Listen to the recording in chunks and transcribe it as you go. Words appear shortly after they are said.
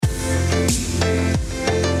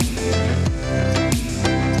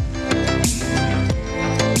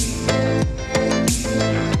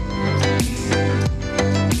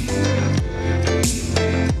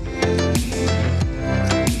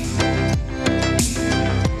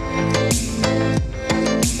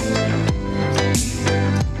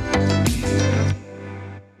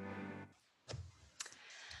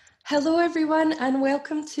Hello, everyone, and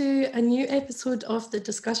welcome to a new episode of the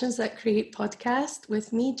Discussions That Create podcast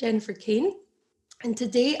with me, Jennifer Kane. And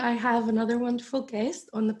today I have another wonderful guest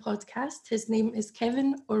on the podcast. His name is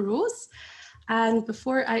Kevin Orosz. And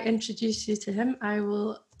before I introduce you to him, I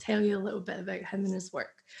will tell you a little bit about him and his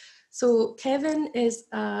work. So Kevin is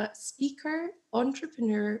a speaker,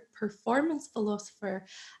 entrepreneur, performance philosopher,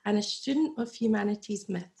 and a student of humanities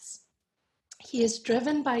myths. He is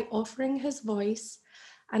driven by offering his voice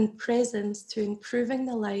and presence to improving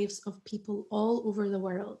the lives of people all over the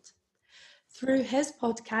world. Through his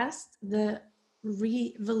podcast, The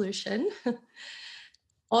Revolution,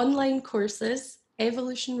 online courses,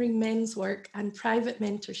 evolutionary men's work, and private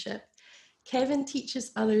mentorship, Kevin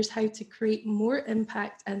teaches others how to create more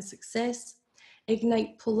impact and success,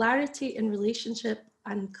 ignite polarity in relationship,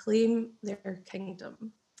 and claim their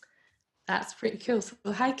kingdom. That's pretty cool. So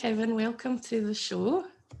hi, Kevin. Welcome to the show.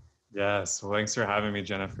 Yes. Well, thanks for having me,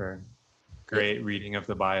 Jennifer. Great reading of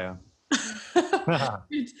the bio.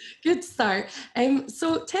 Good start.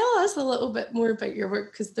 So tell us a little bit more about your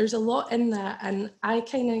work, because there's a lot in that, and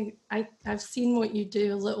I've seen what you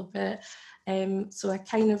do a little bit, so I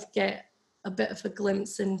kind of get a bit of a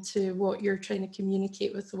glimpse into what you're trying to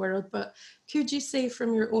communicate with the world. But could you say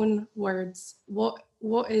from your own words, what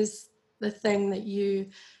is the thing that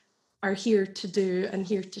you are here to do and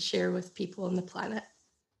here to share with people on the planet?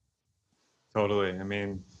 Totally. I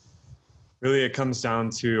mean, really it comes down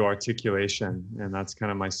to articulation, and that's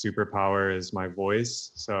kind of my superpower is my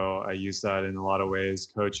voice. So I use that in a lot of ways: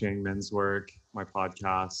 coaching, men's work, my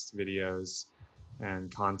podcast, videos,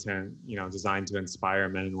 and content, designed to inspire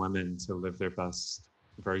men and women to live their best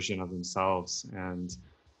version of themselves. And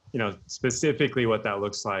specifically what that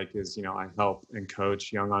looks like is, I help and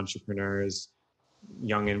coach young entrepreneurs,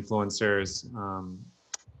 young influencers,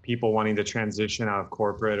 people wanting to transition out of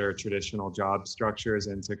corporate or traditional job structures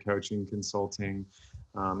into coaching, consulting,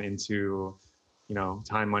 into,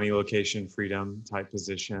 time, money, location, freedom type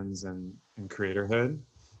positions and creatorhood.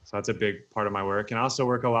 So that's a big part of my work. And I also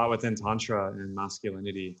work a lot within Tantra and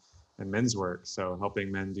masculinity and men's work. So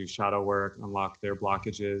helping men do shadow work, unlock their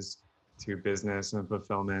blockages to business and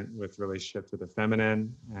fulfillment with relationship to the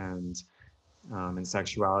feminine and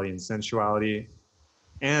sexuality and sensuality.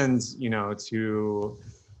 And, to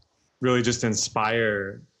really just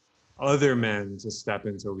inspire other men to step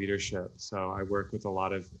into leadership. So I work with a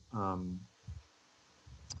lot of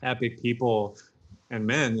epic people and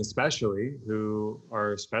men, especially, who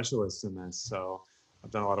are specialists in this. So I've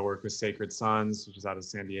done a lot of work with Sacred Sons, which is out of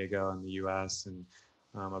San Diego in the US, and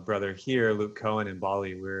a brother here, Luke Cohen in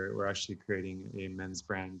Bali. We're actually creating a men's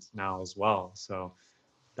brand now as well. So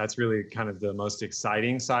that's really kind of the most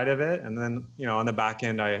exciting side of it. And then, on the back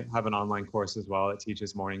end, I have an online course as well. It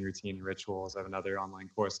teaches morning routine rituals. I have another online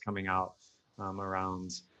course coming out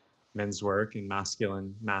around men's work and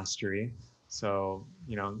masculine mastery. So,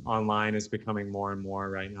 online is becoming more and more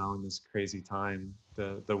right now in this crazy time,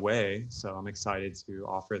 the way. So I'm excited to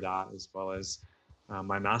offer that, as well as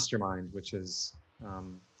my mastermind, which is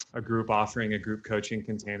a group offering a group coaching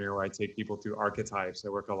container where I take people through archetypes. I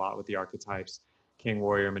work a lot with the archetypes: King,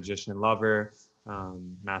 Warrior, Magician, Lover,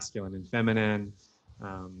 masculine and feminine,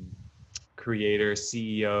 creator,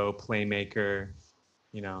 CEO, playmaker,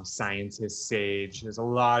 scientist, sage. There's a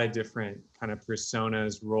lot of different kind of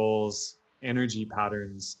personas, roles, energy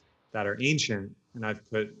patterns that are ancient. And I've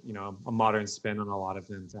put, a modern spin on a lot of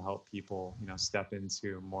them to help people, step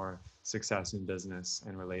into more success in business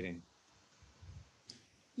and relating.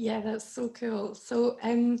 Yeah, that's so cool. So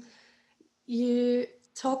you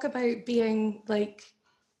talk about being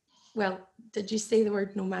did you say the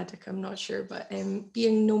word nomadic? I'm not sure, but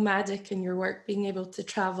being nomadic in your work, being able to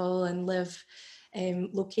travel and live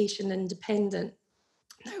location independent.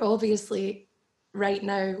 Now, obviously, right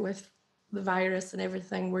now with the virus and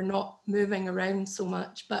everything, we're not moving around so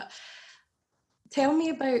much, but tell me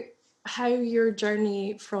about how your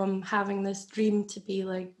journey from having this dream to be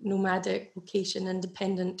like nomadic, location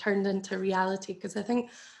independent turned into reality. Because I think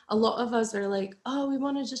a lot of us are like, oh, we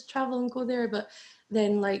want to just travel and go there. But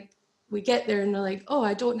then we get there and they're like, oh,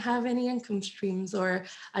 I don't have any income streams, or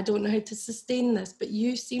I don't know how to sustain this. But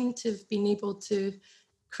you seem to have been able to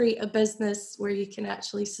create a business where you can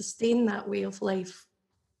actually sustain that way of life.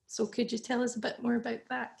 So could you tell us a bit more about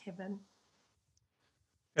that, Kevin?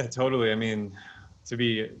 Yeah, totally. I mean, to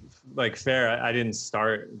be fair, I didn't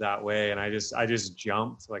start that way, and I just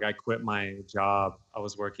jumped. Like, I quit my job. I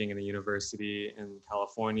was working in a university in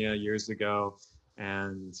California years ago,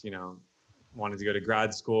 and wanted to go to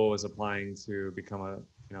grad school, was applying to become a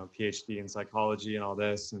PhD in psychology and all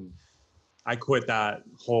this, and I quit that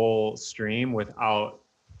whole stream without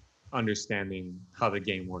understanding how the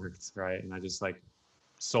game worked, right? And I just like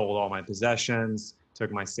sold all my possessions,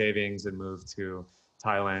 took my savings, and moved to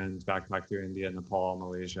Thailand, backpacked through India, Nepal,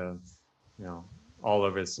 Malaysia, you know, all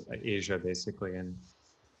over Asia basically. And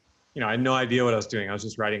I had no idea what I was doing. I was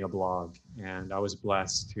just writing a blog, and I was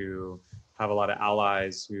blessed to have a lot of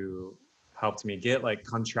allies who helped me get like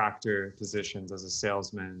contractor positions as a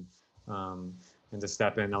salesman, um, and to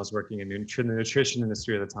step in. I was working in the nutrition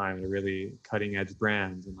industry at the time, at a really cutting edge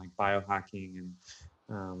brand and like biohacking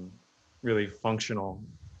and really functional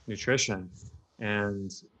nutrition.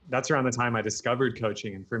 And that's around the time I discovered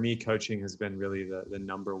coaching. And for me, coaching has been really the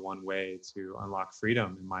number one way to unlock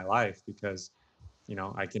freedom in my life, because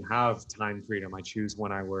I can have time freedom. I choose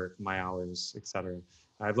when I work, my hours, etc.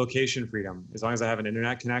 I have location freedom. As long as I have an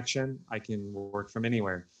internet connection, I can work from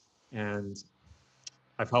anywhere. And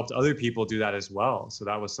I've helped other people do that as well. So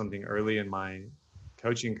that was something early in my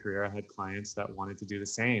coaching career. I had clients that wanted to do the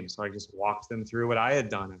same. So I just walked them through what I had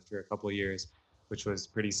done after a couple of years, which was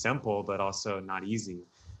pretty simple, but also not easy,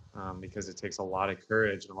 because it takes a lot of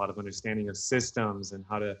courage and a lot of understanding of systems and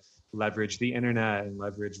how to leverage the internet and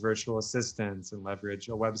leverage virtual assistants and leverage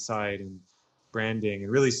a website and branding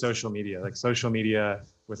and really social media, like social media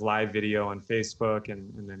with live video on Facebook,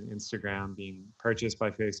 and then Instagram being purchased by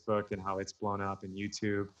Facebook and how it's blown up, and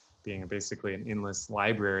YouTube being basically an endless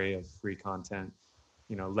library of free content.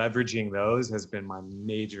 Leveraging those has been my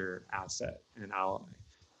major asset and ally.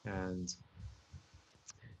 And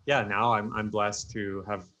yeah, now I'm blessed to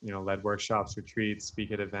have led workshops, retreats,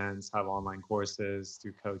 speak at events, have online courses,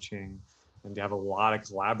 do coaching, and to have a lot of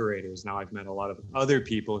collaborators. Now I've met a lot of other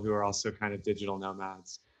people who are also kind of digital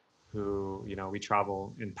nomads, who we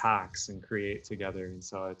travel in packs and create together. And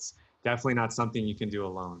so it's definitely not something you can do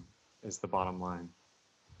alone, is the bottom line.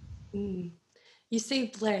 Mm. You say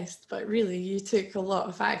blessed, but really you took a lot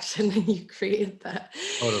of action and you created that.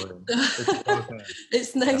 Totally.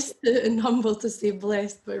 It's nice and humble to say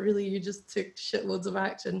blessed, but really you just took shitloads of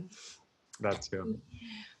action. That too.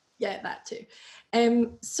 Yeah, that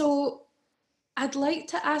too. So I'd like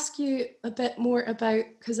to ask you a bit more about,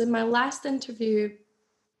 because in my last interview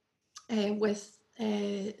with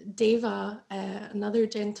Deva, another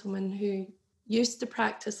gentleman who used to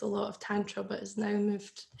practice a lot of Tantra, but has now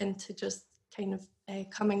moved into just kind of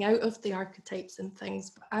coming out of the archetypes and things.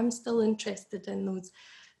 But I'm still interested in those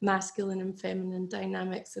masculine and feminine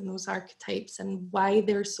dynamics and those archetypes and why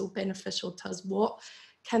they're so beneficial to us. What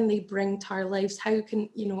can they bring to our lives? How can,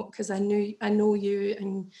 because I know you,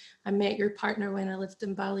 and I met your partner when I lived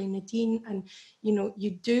in Bali, Nadine, and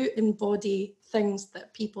you do embody things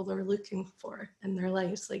that people are looking for in their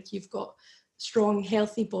lives. Like you've got strong,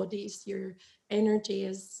 healthy bodies. Your energy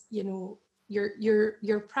is,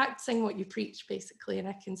 you're practicing what you preach, basically, and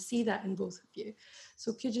I can see that in both of you.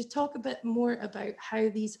 So could you talk a bit more about how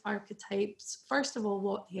these archetypes, first of all,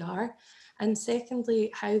 what they are, and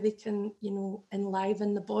secondly, how they can,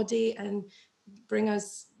 enliven the body and bring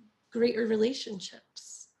us greater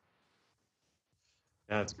relationships?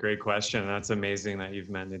 Yeah, it's a great question. That's amazing that you've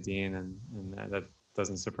met Nadine, and that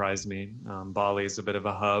doesn't surprise me. Bali is a bit of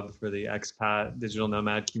a hub for the expat digital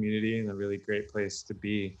nomad community, and a really great place to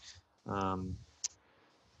be.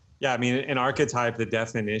 Yeah, I mean, an archetype, the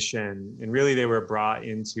definition, and really they were brought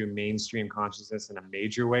into mainstream consciousness in a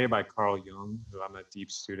major way by Carl Jung, who I'm a deep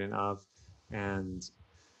student of. And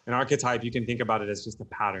an archetype, you can think about it as just a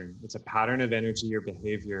pattern. It's a pattern of energy or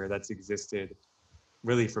behavior that's existed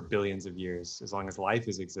really for billions of years, as long as life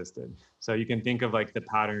has existed. So you can think of like the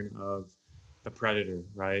pattern of the predator,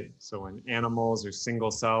 right? So when animals or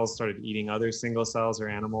single cells started eating other single cells or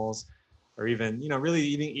animals, or even, really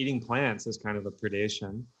eating plants as kind of a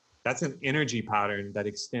predation, that's an energy pattern that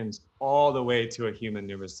extends all the way to a human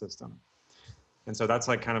nervous system. And so that's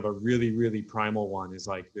like kind of a really, really primal one, is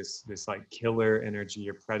like this like killer energy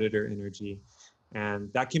or predator energy.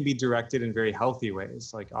 And that can be directed in very healthy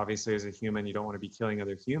ways. Like obviously as a human, you don't want to be killing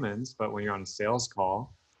other humans, but when you're on a sales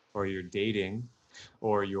call or you're dating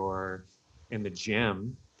or you're in the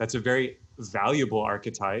gym, that's a very valuable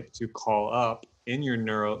archetype to call up in your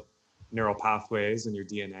neural pathways and your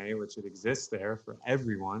DNA, which it exists there for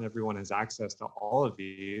everyone. Everyone has access to all of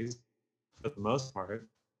these for the most part.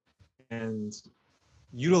 And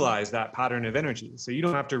utilize that pattern of energy. So you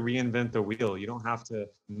don't have to reinvent the wheel. You don't have to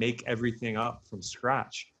make everything up from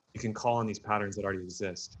scratch. You can call on these patterns that already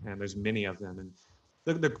exist. And there's many of them.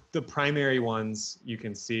 And the primary ones you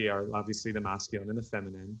can see are obviously the masculine and the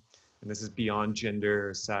feminine. And this is beyond gender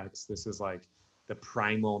or sex. This is like the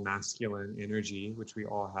primal masculine energy, which we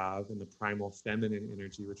all have, and the primal feminine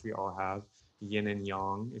energy, which we all have, yin and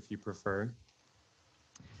yang, if you prefer.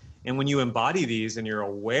 And when you embody these and you're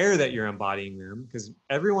aware that you're embodying them, because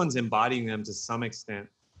everyone's embodying them to some extent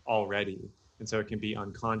already. And so it can be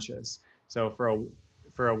unconscious. So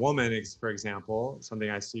for a woman, for example,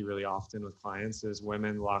 something I see really often with clients is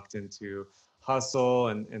women locked into hustle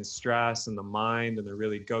and stress and the mind, and they're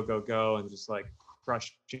really go, go, go, and just like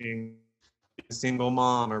crushing a single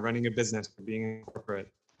mom or running a business or being in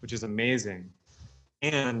corporate, which is amazing.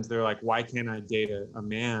 And they're like, why can't I date a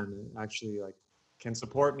man that actually like can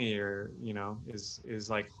support me, or is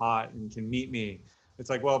like hot and can meet me?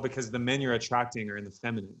 It's like, well, because the men you're attracting are in the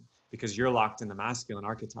feminine, because you're locked in the masculine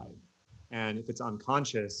archetype. And if it's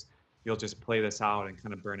unconscious, you'll just play this out and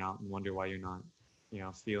kind of burn out and wonder why you're not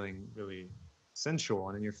feeling really sensual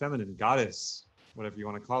and in your feminine, goddess, whatever you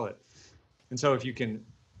want to call it. And so if you can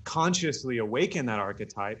consciously awaken that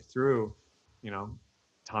archetype through, you know,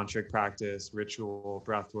 tantric practice, ritual,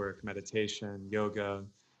 breath work, meditation, yoga,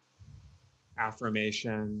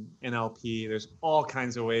 affirmation, NLP, there's all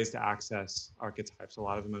kinds of ways to access archetypes. A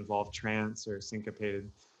lot of them involve trance or syncopated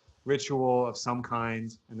ritual of some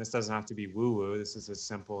kind. And this doesn't have to be woo-woo. This is as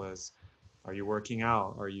simple as, are you working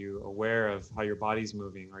out? Are you aware of how your body's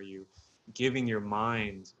moving? Are you giving your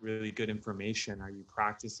mind really good information? Are you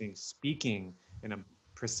practicing speaking in a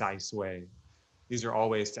precise way? These are all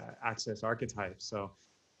ways to access archetypes. So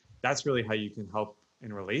that's really how you can help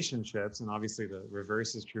in relationships. And obviously the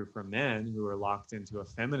reverse is true for men who are locked into a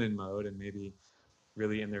feminine mode and maybe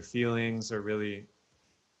really in their feelings or really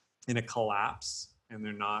in a collapse, and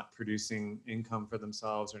they're not producing income for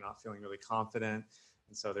themselves or not feeling really confident.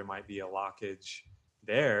 And so there might be a lockage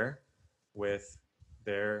there with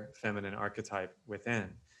their feminine archetype within.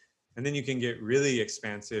 And then you can get really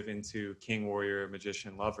expansive into king, warrior,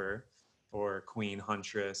 magician, lover, or queen,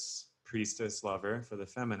 huntress, priestess, lover for the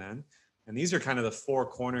feminine. And these are kind of the four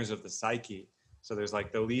corners of the psyche. So there's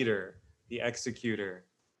like the leader, the executor,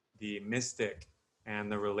 the mystic,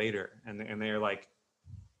 and the relator. And they're like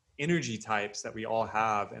energy types that we all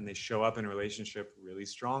have, and they show up in a relationship really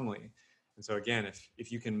strongly. And so again,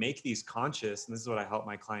 if you can make these conscious, and this is what I help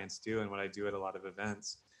my clients do and what I do at a lot of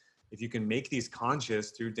events, if you can make these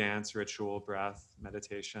conscious through dance, ritual, breath,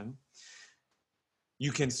 meditation,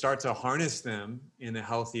 you can start to harness them in a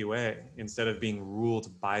healthy way instead of being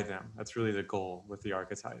ruled by them. That's really the goal with the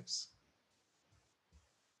archetypes.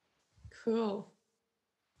 Cool.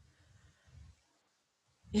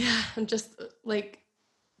 Yeah, I'm just like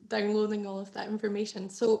downloading all of that information.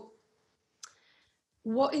 So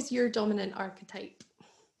what is your dominant archetype,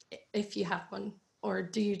 if you have one, or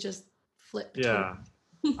do you just flip between? Yeah.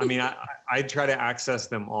 I mean, I try to access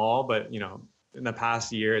them all, but in the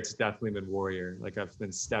past year, it's definitely been warrior. Like I've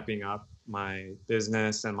been stepping up my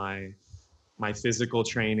business and my physical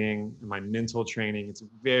training and my mental training. It's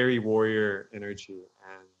very warrior energy.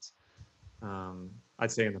 And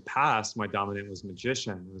I'd say in the past, my dominant was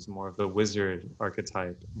magician. It was more of the wizard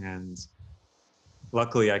archetype. And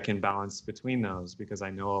luckily I can balance between those because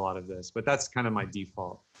I know a lot of this, but that's kind of my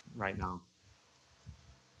default right now.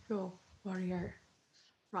 Cool. Warrior.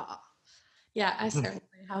 Raw. Yeah, I certainly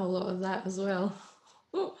have a lot of that as well.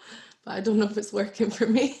 But I don't know if it's working for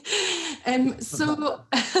me. So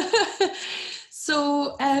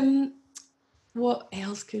what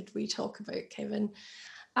else could we talk about, Kevin?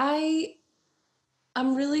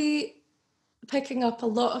 I'm really picking up a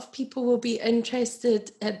lot of people will be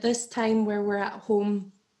interested at this time where we're at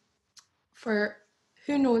home for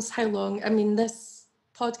who knows how long. I mean, this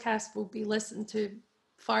podcast will be listened to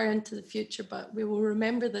far into the future, but we will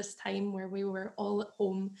remember this time where we were all at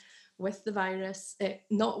home with the virus,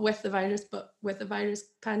 not with the virus, but with the virus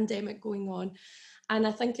pandemic going on. And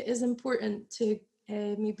I think it is important to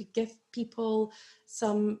maybe give people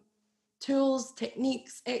some tools,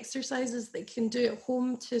 techniques, exercises they can do at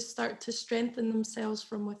home to start to strengthen themselves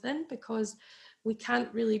from within, because we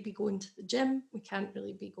can't really be going to the gym. We can't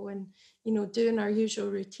really be going, doing our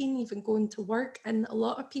usual routine, even going to work. And a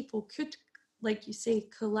lot of people could, like you say,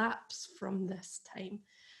 collapse from this time.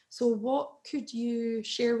 So what could you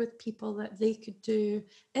share with people that they could do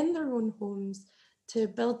in their own homes to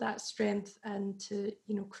build that strength and to,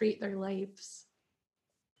 create their lives?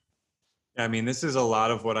 I mean, this is a lot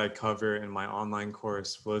of what I cover in my online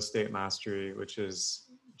course, Flow State Mastery, which is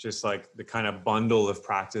just like the kind of bundle of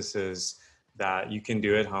practices that you can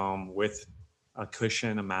do at home with a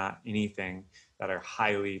cushion, a mat, anything, that are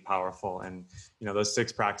highly powerful. And, those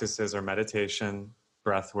 6 practices are meditation,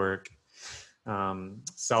 breath work,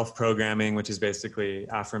 self-programming, which is basically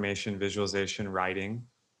affirmation, visualization, writing,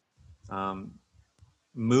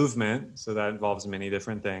 movement. So that involves many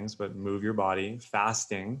different things, but move your body,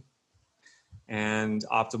 fasting, and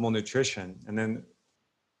optimal nutrition. And then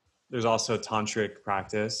There's also tantric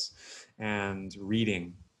practice and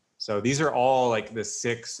reading. So these are all like the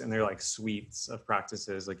 6, and they're like suites of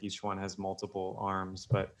practices. Like each one has multiple arms,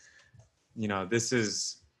 but you know, this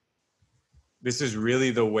is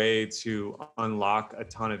really the way to unlock a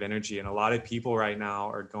ton of energy. And a lot of people right now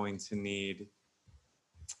are going to need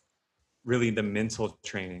really the mental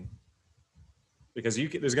training, because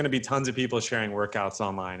there's going to be tons of people sharing workouts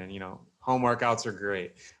online, and you know, home workouts are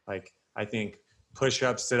great. Like I think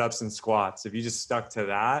push-ups, sit-ups, and squats, if you just stuck to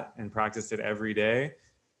that and practiced it every day,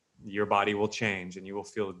 your body will change and you will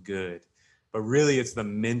feel good. But really it's the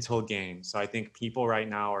mental game. So I think people right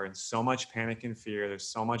now are in so much panic and fear. There's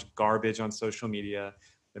so much garbage on social media.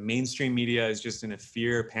 The mainstream media is just in a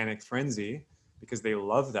fear panic frenzy because they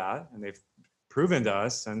love that, and they've proven to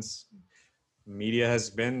us since media has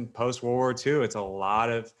been post World War II. It's a lot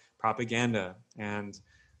of propaganda. And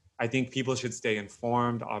I think people should stay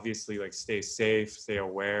informed, obviously, like stay safe, stay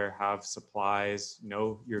aware, have supplies,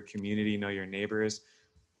 know your community, know your neighbors,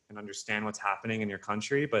 and understand what's happening in your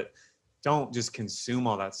country. But don't just consume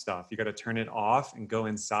all that stuff. You got to turn it off and go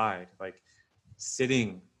inside. Like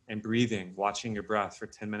sitting and breathing, watching your breath for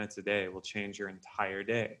 10 minutes a day will change your entire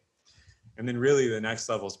day. And then really the next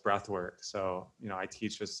level is breath work. So, you know, I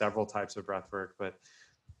teach just several types of breath work, but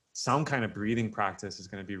some kind of breathing practice is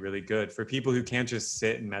going to be really good for people who can't just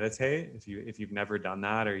sit and meditate. If you've never done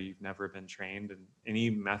that, or you've never been trained in any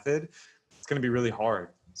method, it's going to be really hard.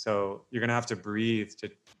 So you're going to have to breathe to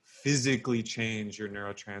physically change your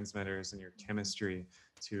neurotransmitters and your chemistry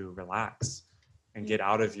to relax and get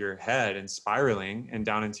out of your head and spiraling and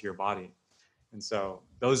down into your body. And so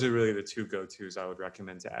those are really the 2 go-tos I would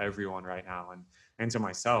recommend to everyone right now, and to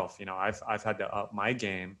myself. You know, I've had to up my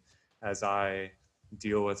game as I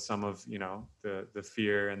deal with some of, you know, the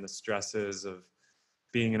fear and the stresses of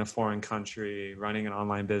being in a foreign country, running an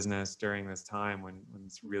online business during this time when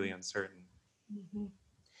it's really uncertain. Mm-hmm.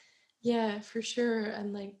 Yeah, for sure.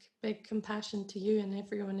 And like big compassion to you and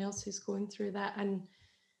everyone else who's going through that. And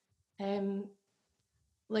um,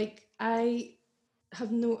 like I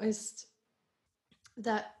have noticed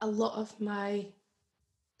that a lot of my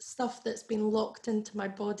stuff that's been locked into my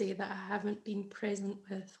body that I haven't been present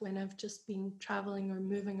with when I've just been traveling or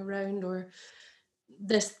moving around, or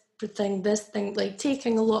this thing, like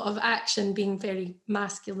taking a lot of action, being very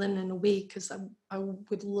masculine in a way, because I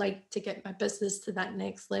would like to get my business to that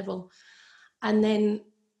next level. And then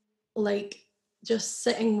like just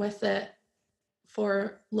sitting with it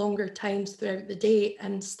for longer times throughout the day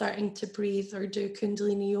and starting to breathe or do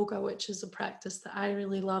Kundalini yoga, which is a practice that I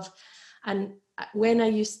really love. And when I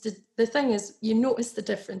used to, the thing is, you notice the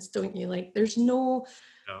difference, don't you? Like there's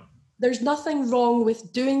nothing wrong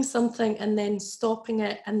with doing something and then stopping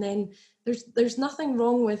it. And then there's nothing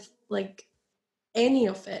wrong with like any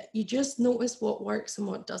of it. You just notice what works and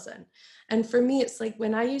what doesn't. And for me, it's like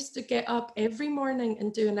when I used to get up every morning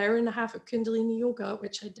and do an hour and a half of Kundalini yoga,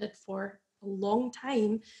 which I did for a long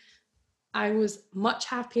time, I was much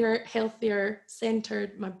happier, healthier,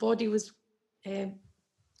 centered. My body was in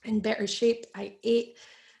better shape.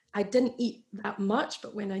 I didn't eat that much,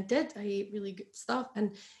 but when I did, I ate really good stuff.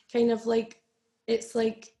 And kind of like, it's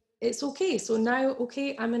okay. So now,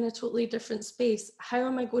 okay, I'm in a totally different space. How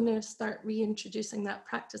am I going to start reintroducing that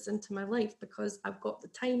practice into my life? Because I've got the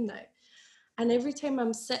time now. And every time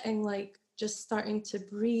I'm sitting, like just starting to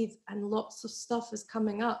breathe, and lots of stuff is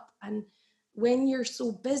coming up. And when you're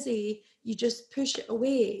so busy, you just push it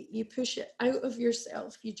away. You push it out of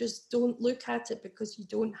yourself. You just don't look at it because you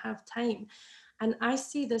don't have time. And I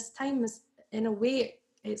see this time as, in a way,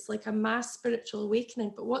 it's like a mass spiritual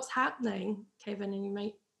awakening. But what's happening, Kevin, and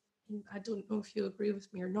I don't know if you agree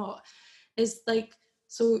with me or not, is like,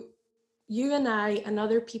 so you and I and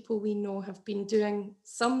other people we know have been doing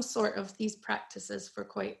some sort of these practices for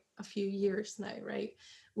quite a few years now, right?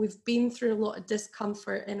 We've been through a lot of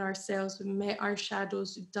discomfort in ourselves. We've met our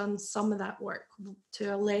shadows. We've done some of that work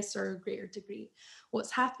to a lesser or greater degree.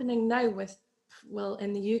 What's happening now with, well,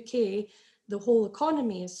 in the UK, the whole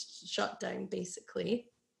economy is shut down basically,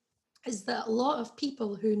 is that a lot of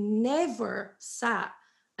people who never sat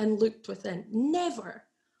and looked within, never,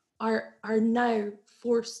 are now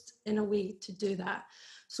forced in a way to do that.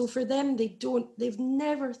 So for them, they've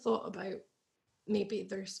never thought about maybe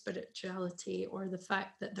their spirituality, or the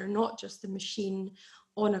fact that they're not just a machine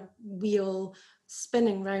on a wheel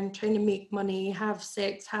spinning around trying to make money, have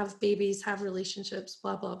sex, have babies, have relationships,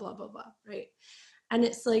 blah, blah, blah, blah, blah, right? And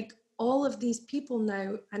it's like all of these people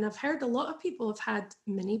now, and I've heard a lot of people have had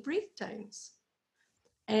mini breakdowns,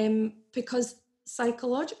 because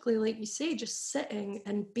psychologically, like you say, just sitting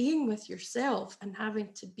and being with yourself and having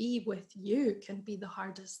to be with you can be the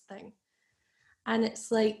hardest thing. And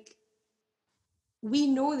it's like, we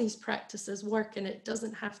know these practices work, and it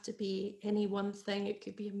doesn't have to be any one thing. It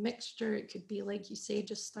could be a mixture. It could be, like you say,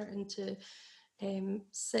 just starting to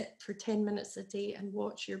sit for 10 minutes a day and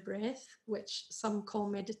watch your breath, which some call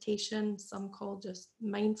meditation, some call just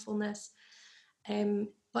mindfulness.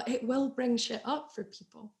 But it will bring shit up for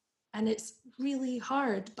people. And it's really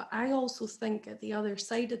hard. But I also think at the other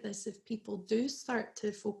side of this, if people do start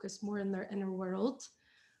to focus more in their inner world,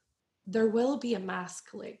 there will be a mass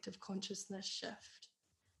collective consciousness shift.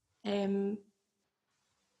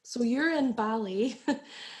 So you're in Bali.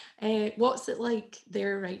 What's it like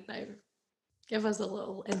there right now? Give us a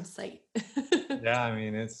little insight. Yeah, I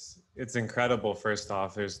mean it's incredible. First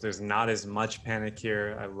off, there's not as much panic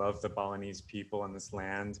here. I love the Balinese people in this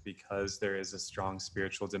land because there is a strong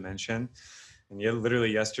spiritual dimension. And yet,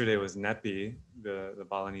 literally yesterday was Nepi, the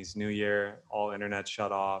Balinese New Year. All internet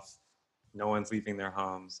shut off. No one's leaving their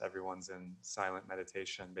homes. Everyone's in silent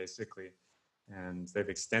meditation, basically. And they've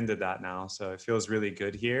extended that now, so it feels really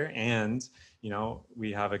good here. And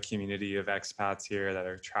we have a community of expats here that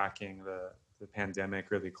are tracking the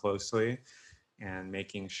pandemic really closely and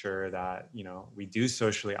making sure that we do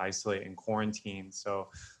socially isolate and quarantine. So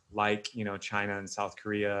like China and South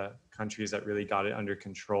Korea, countries that really got it under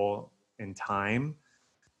control in time,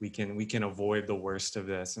 we can avoid the worst of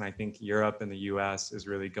this. And I think Europe and the US is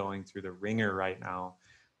really going through the ringer right now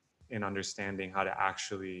in understanding how to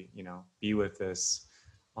actually be with this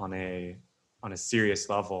on a serious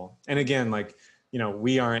level. And again, like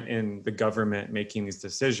we aren't in the government making these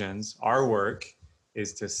decisions. Our work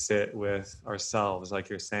is to sit with ourselves, like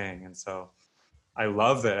you're saying. And so I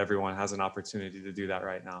love that everyone has an opportunity to do that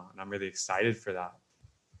right now, and I'm really excited for that.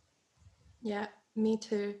 Yeah, me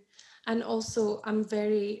too. And also I'm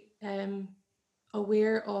very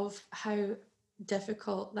aware of how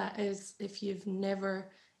difficult that is if you've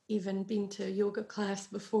never even been to a yoga class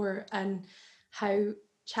before, and how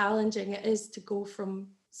challenging it is to go from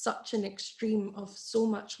such an extreme of so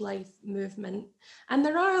much life movement. And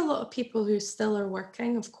there are a lot of people who still are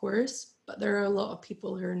working, of course, but there are a lot of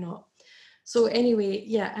people who are not. So anyway,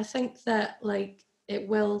 yeah, I think that like it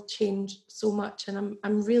will change so much, and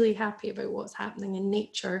I'm really happy about what's happening in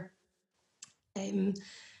nature.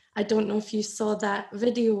 I don't know if you saw that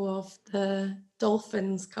video of the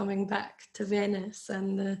dolphins coming back to Venice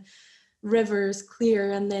and the rivers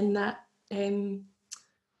clear, and then that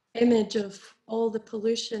image of all the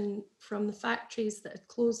pollution from the factories that had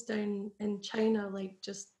closed down in China, like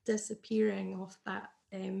just disappearing off that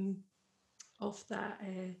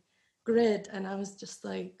grid. And I was just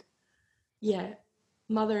like, yeah,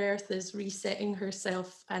 Mother Earth is resetting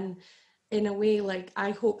herself. And in a way, like,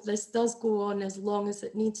 I hope this does go on as long as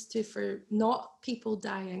it needs to, for not people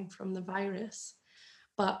dying from the virus.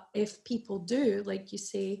 But if people do, like you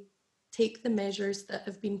say, take the measures that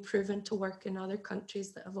have been proven to work in other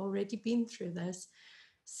countries that have already been through this,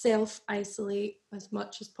 self-isolate as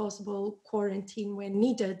much as possible, quarantine when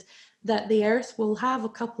needed, that the Earth will have a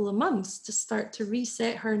couple of months to start to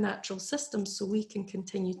reset her natural system so we can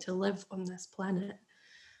continue to live on this planet.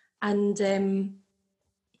 And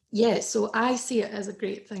yeah, so I see it as a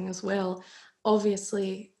great thing as well.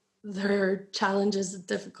 Obviously, there are challenges,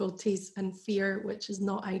 difficulties, and fear, which is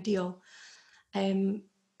not ideal. Um,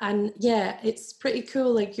 and yeah, it's pretty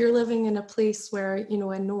cool. Like, you're living in a place where, I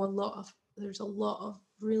know there's a lot of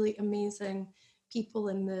really amazing people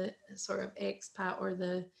in the sort of expat or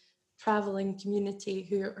the traveling community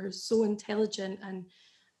who are so intelligent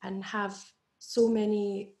and have so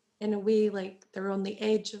many, in a way, like they're on the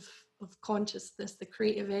edge of consciousness, the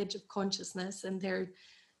creative edge of consciousness, and they're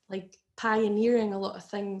like pioneering a lot of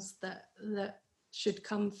things that should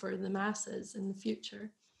come for the masses in the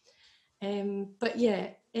future. But yeah,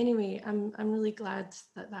 anyway, I'm really glad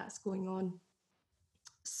that that's going on.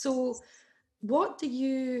 So, what do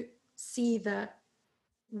you see that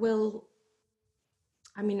will?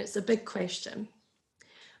 I mean, it's a big question,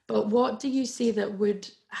 but what do you see that would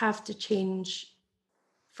have to change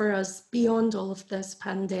for us beyond all of this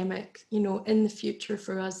pandemic, in the future,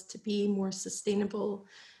 for us to be more sustainable,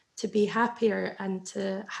 to be happier, and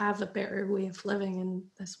to have a better way of living in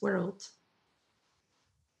this world?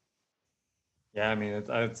 Yeah, I mean,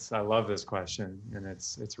 I love this question, and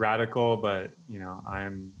it's radical, but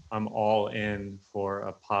I'm all in for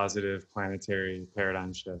a positive planetary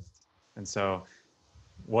paradigm shift. And so,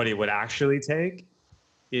 what it would actually take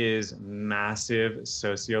is massive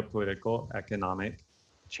socio-political, economic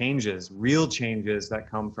changes, real changes that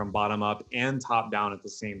come from bottom up and top down at the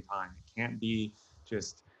same time. It can't be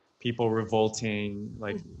just people revolting,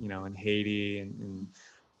 like in Haiti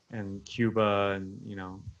and Cuba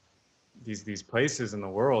and these places in the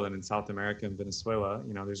world and in South America and Venezuela,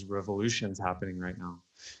 you know, there's revolutions happening right now.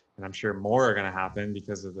 And I'm sure more are going to happen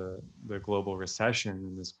because of the global recession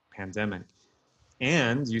and this pandemic.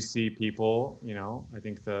 And you see people, you know, I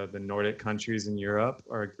think the Nordic countries in Europe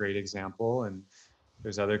are a great example. And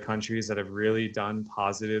there's other countries that have really done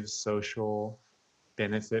positive social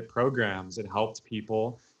benefit programs and helped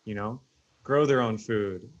people, you know, grow their own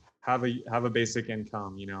food, have a basic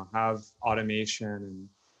income, you know, have automation and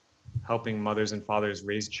helping mothers and fathers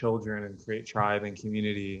raise children and create tribe and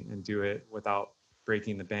community and do it without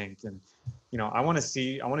breaking the bank. And you know, I want to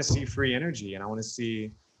see free energy, and I want to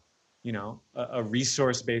see, you know, a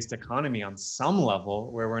resource-based economy on some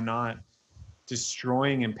level where we're not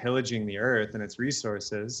destroying and pillaging the earth and its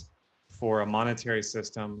resources for a monetary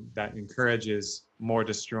system that encourages more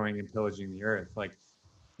destroying and pillaging the earth. Like,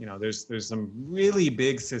 you know, there's some really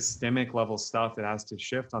big systemic level stuff that has to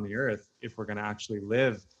shift on the earth if we're going to actually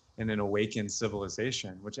live in an awakened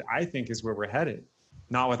civilization, which I think is where we're headed.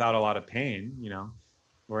 Not without a lot of pain, you know.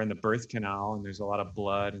 We're in the birth canal and there's a lot of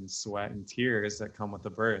blood and sweat and tears that come with the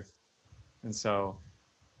birth. And so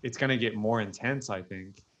it's going to get more intense, I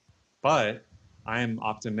think. But I'm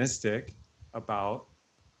optimistic about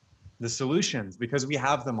the solutions because we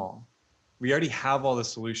have them all. We already have all the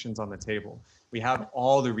solutions on the table. We have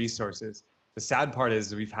all the resources. The sad part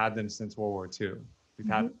is we've had them since World War II. We've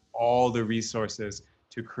Mm-hmm. had all the resources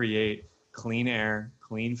to create clean air,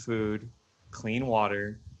 clean food, clean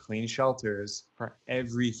water, clean shelters for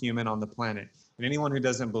every human on the planet. And anyone who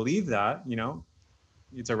doesn't believe that, you know,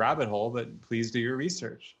 it's a rabbit hole, but please do your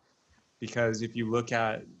research. Because if you look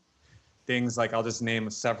at things like, I'll just name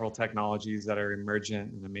several technologies that are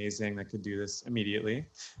emergent and amazing that could do this immediately.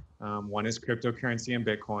 One is cryptocurrency and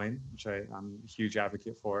Bitcoin, which I'm a huge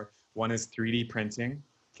advocate for. One is 3D printing.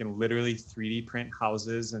 You can literally 3D print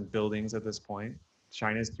houses and buildings at this point.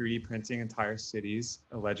 China's 3D printing entire cities,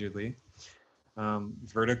 allegedly.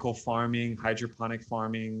 Vertical farming, hydroponic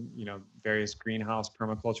farming, you know, various greenhouse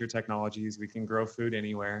permaculture technologies. We can grow food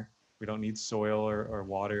anywhere. We don't need soil or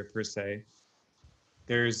water per se.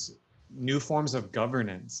 There's new forms of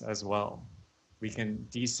governance as well. We can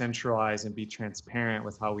decentralize and be transparent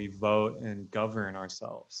with how we vote and govern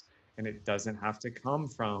ourselves. And it doesn't have to come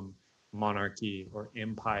from monarchy or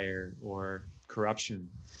empire or corruption,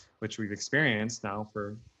 which we've experienced now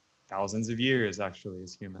for thousands of years, actually,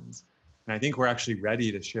 as humans. And I think we're actually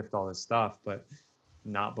ready to shift all this stuff, but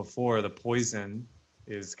not before the poison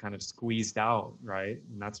is kind of squeezed out, right?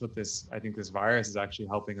 And that's what I think this virus is actually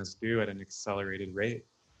helping us do at an accelerated rate.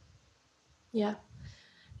 Yeah.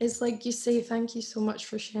 It's like you say, thank you so much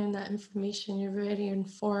for sharing that information. You're very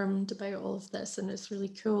informed about all of this, and it's really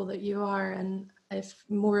cool that you are. And if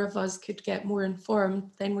more of us could get more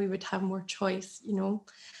informed, then we would have more choice, you know?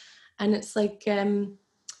 And it's like,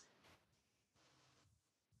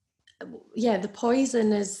 yeah, the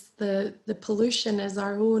poison is the pollution is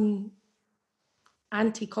our own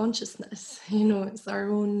anti-consciousness, you know, it's our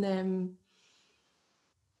own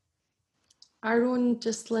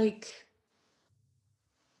just like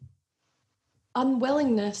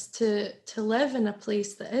unwillingness to live in a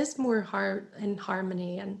place that is more in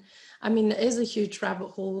harmony. And I mean, it is a huge rabbit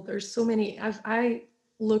hole. There's so many. I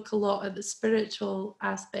look a lot at the spiritual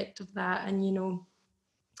aspect of that, and you know,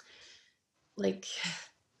 like,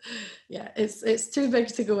 yeah, it's too big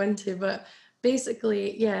to go into. But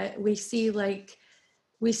basically, yeah, we see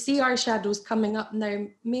our shadows coming up now.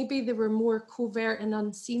 Maybe they were more covert and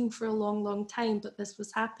unseen for a long, long time, but this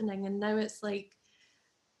was happening, and now it's like,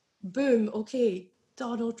 boom, okay,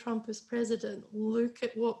 Donald Trump is president. Look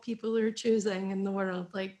at what people are choosing in the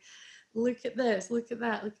world. Like, look at this, look at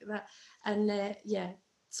that, look at that. And yeah,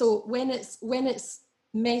 so when it's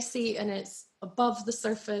messy and it's above the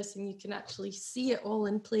surface and you can actually see it all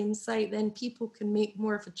in plain sight, then people can make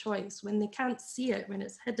more of a choice. When they can't see it, when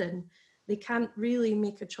it's hidden, they can't really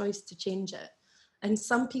make a choice to change it. And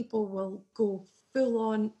some people will go full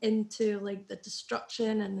on into like the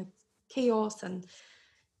destruction and the chaos and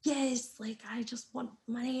yes, like I just want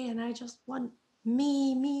money and I just want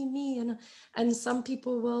me, and some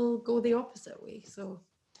people will go the opposite way. So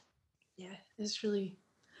yeah, it's really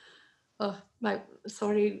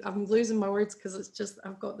sorry, I'm losing my words because it's just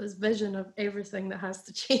I've got this vision of everything that has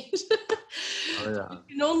to change. Oh yeah.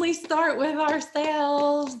 We can only start with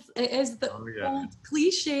ourselves. It is the Oh yeah. old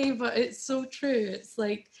cliche, but it's so true. It's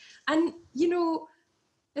like, and you know,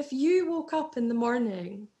 if you woke up in the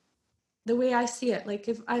morning, the way I see it, like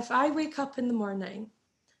if I wake up in the morning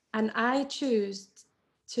and I choose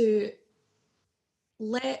to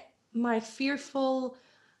let my fearful,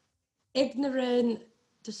 ignorant,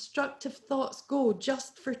 destructive thoughts go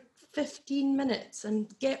just for 15 minutes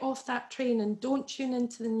and get off that train and don't tune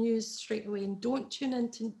into the news straight away and don't tune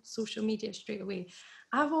into social media straight away,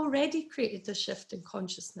 I've already created a shift in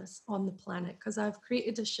consciousness on the planet, because I've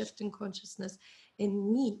created a shift in consciousness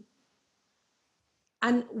in me.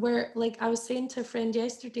 And where, like I was saying to a friend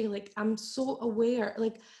yesterday, like I'm so aware,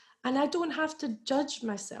 like, and I don't have to judge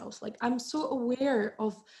myself. Like I'm so aware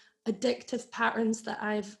of addictive patterns that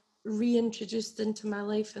I've reintroduced into my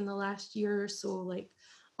life in the last year or so, like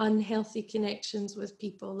unhealthy connections with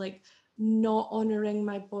people, like not honoring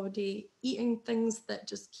my body, eating things that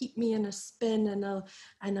just keep me in a spin and a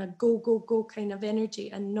go, go, go kind of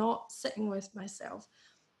energy, and not sitting with myself.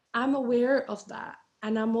 I'm aware of that.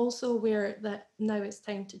 And I'm also aware that now it's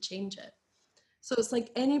time to change it. So it's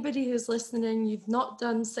like anybody who's listening, you've not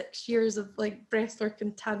done 6 years of like breathwork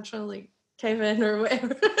and tantra like Kevin or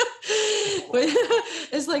whatever.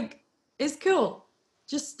 It's like, it's cool.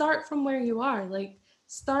 Just start from where you are. Like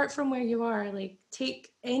start from where you are. Like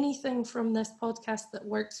take anything from this podcast that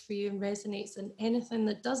works for you and resonates, and anything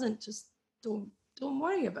that doesn't, just don't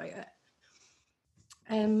worry about it.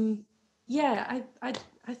 Yeah, I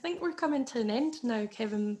think we're coming to an end now,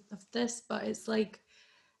 Kevin, of this, but it's like,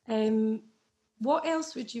 what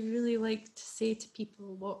else would you really like to say to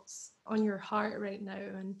people? What's on your heart right now?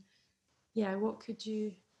 And yeah, what could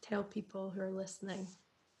you tell people who are listening?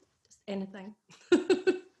 Just anything.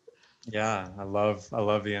 Yeah, I love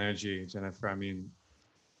the energy, Jennifer. I mean,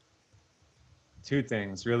 two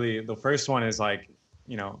things really. The first one is like,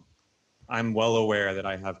 you know, I'm well aware that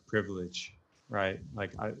I have privilege, right?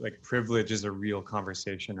 Like privilege is a real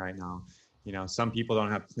conversation right now. You know, some people don't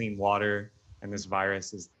have clean water and this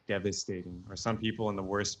virus is devastating. Or some people in the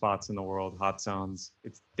worst spots in the world, hot zones,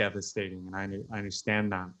 it's devastating. And I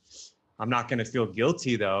understand that. I'm not going to feel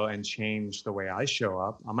guilty though and change the way I show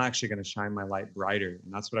up. I'm actually going to shine my light brighter.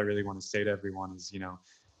 And that's what I really want to say to everyone is, you know,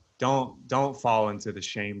 don't fall into the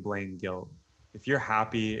shame, blame, guilt. If you're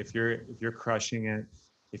happy, if you're crushing it,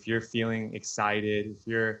 if you're feeling excited,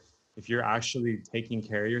 if you're actually taking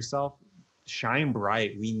care of yourself, shine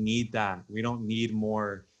bright. We need that. We don't need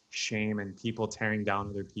more shame and people tearing down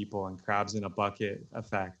other people and crabs in a bucket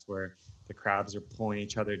effect where the crabs are pulling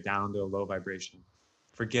each other down to a low vibration.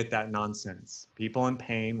 Forget that nonsense. People in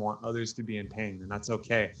pain want others to be in pain, and that's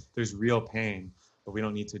okay. There's real pain, but we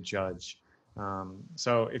don't need to judge.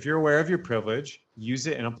 So if you're aware of your privilege, use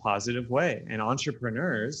it in a positive way. And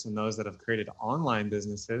entrepreneurs and those that have created online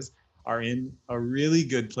businesses are in a really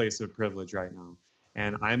good place of privilege right now.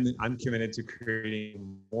 And I'm committed to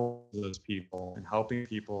creating more of those people and helping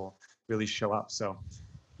people really show up. So,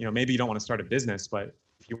 you know, maybe you don't want to start a business, but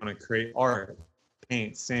if you want to create art,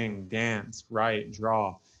 paint, sing, dance, write,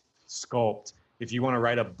 draw, sculpt, if you want to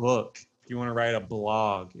write a book, if you want to write a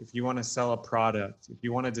blog, if you want to sell a product, if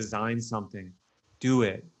you want to design something, do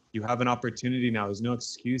it. You have an opportunity now. There's no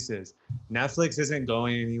excuses. Netflix isn't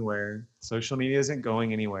going anywhere. Social media isn't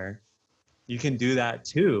going anywhere. You can do that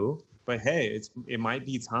too. But hey, it might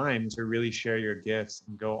be time to really share your gifts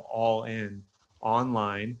and go all in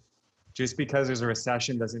online. Just because there's a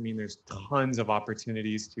recession doesn't mean there's tons of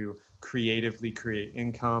opportunities to creatively create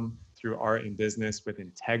income through art and business with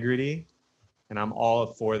integrity. And I'm all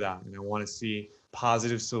for that. And I want to see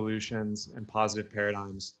positive solutions and positive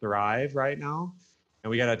paradigms thrive right now. And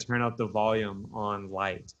we got to turn up the volume on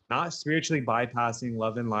light, not spiritually bypassing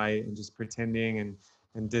love and light and just pretending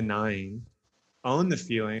and denying. Own the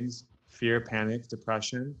feelings, fear, panic,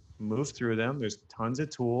 depression, move through them. There's tons of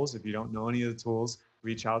tools. If you don't know any of the tools,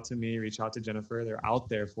 reach out to me, reach out to Jennifer. They're out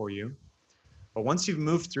there for you. But once you've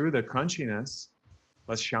moved through the crunchiness,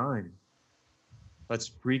 let's shine. Let's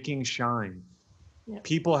freaking shine. Yep.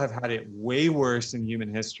 People have had it way worse in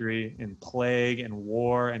human history, in plague and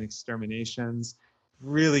war and exterminations,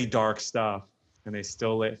 really dark stuff. And they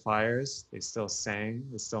still lit fires, they still sang,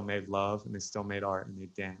 they still made love, and they still made art, and they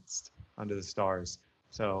danced under the stars.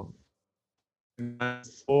 So I'm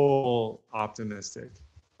full optimistic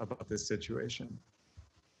about this situation.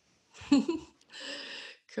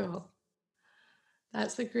 Cool.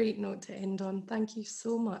 That's a great note to end on. Thank you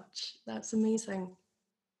so much. That's amazing.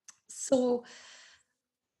 So,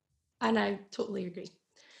 and I totally agree.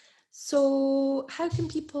 So, how can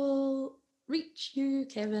people reach you,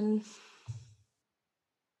 Kevin?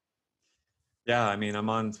 Yeah, I mean, I'm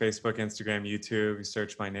on Facebook, Instagram, YouTube. You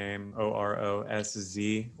search my name,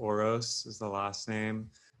 Orosz. Orosz is the last name.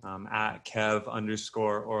 At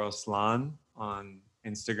Kev_Oroslan on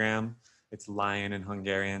Instagram. It's lion in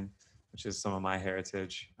Hungarian, which is some of my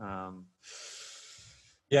heritage.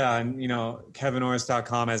 Yeah, and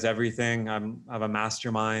kevinorosz.com has everything. I have a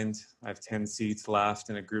mastermind. I have 10 seats left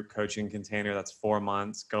in a group coaching container. That's 4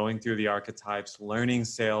 months, going through the archetypes, learning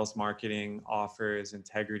sales, marketing, offers,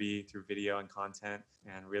 integrity through video and content,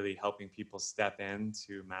 and really helping people step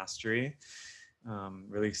into mastery.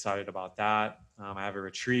 Really excited about that. I have a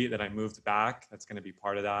retreat that I moved back. That's going to be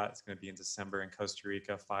part of that. It's going to be in December in Costa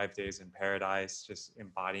Rica, 5 days in paradise, just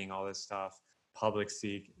embodying all this stuff. Public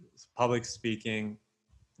speaking,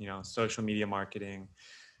 social media marketing,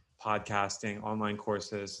 podcasting, online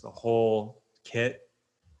courses, the whole kit.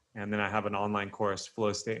 And then I have an online course,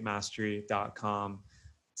 flowstatemastery.com,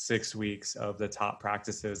 6 weeks of the top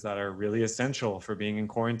practices that are really essential for being in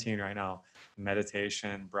quarantine right now: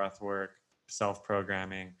 meditation, breath work,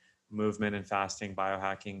 self-programming, movement and fasting,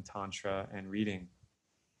 biohacking, tantra, and reading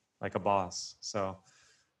like a boss. So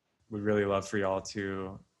we'd really love for y'all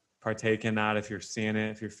to partake in that. If you're seeing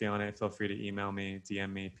it, if you're feeling it, feel free to email me,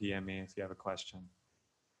 DM me, PM me if you have a question.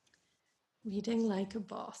 Reading like a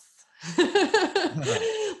boss.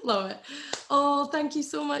 Love it. Oh, thank you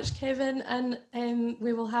so much, Kevin. And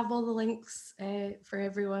we will have all the links for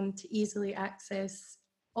everyone to easily access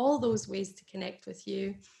all those ways to connect with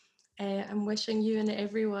you. I'm wishing you and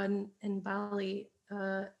everyone in Bali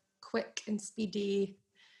a quick and speedy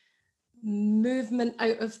movement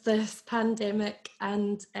out of this pandemic.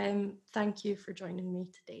 And thank you for joining me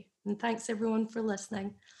today. And thanks everyone for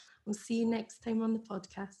listening. We'll see you next time on the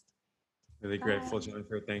podcast. Really grateful,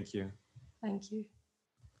 Jennifer. Thank you. Thank you.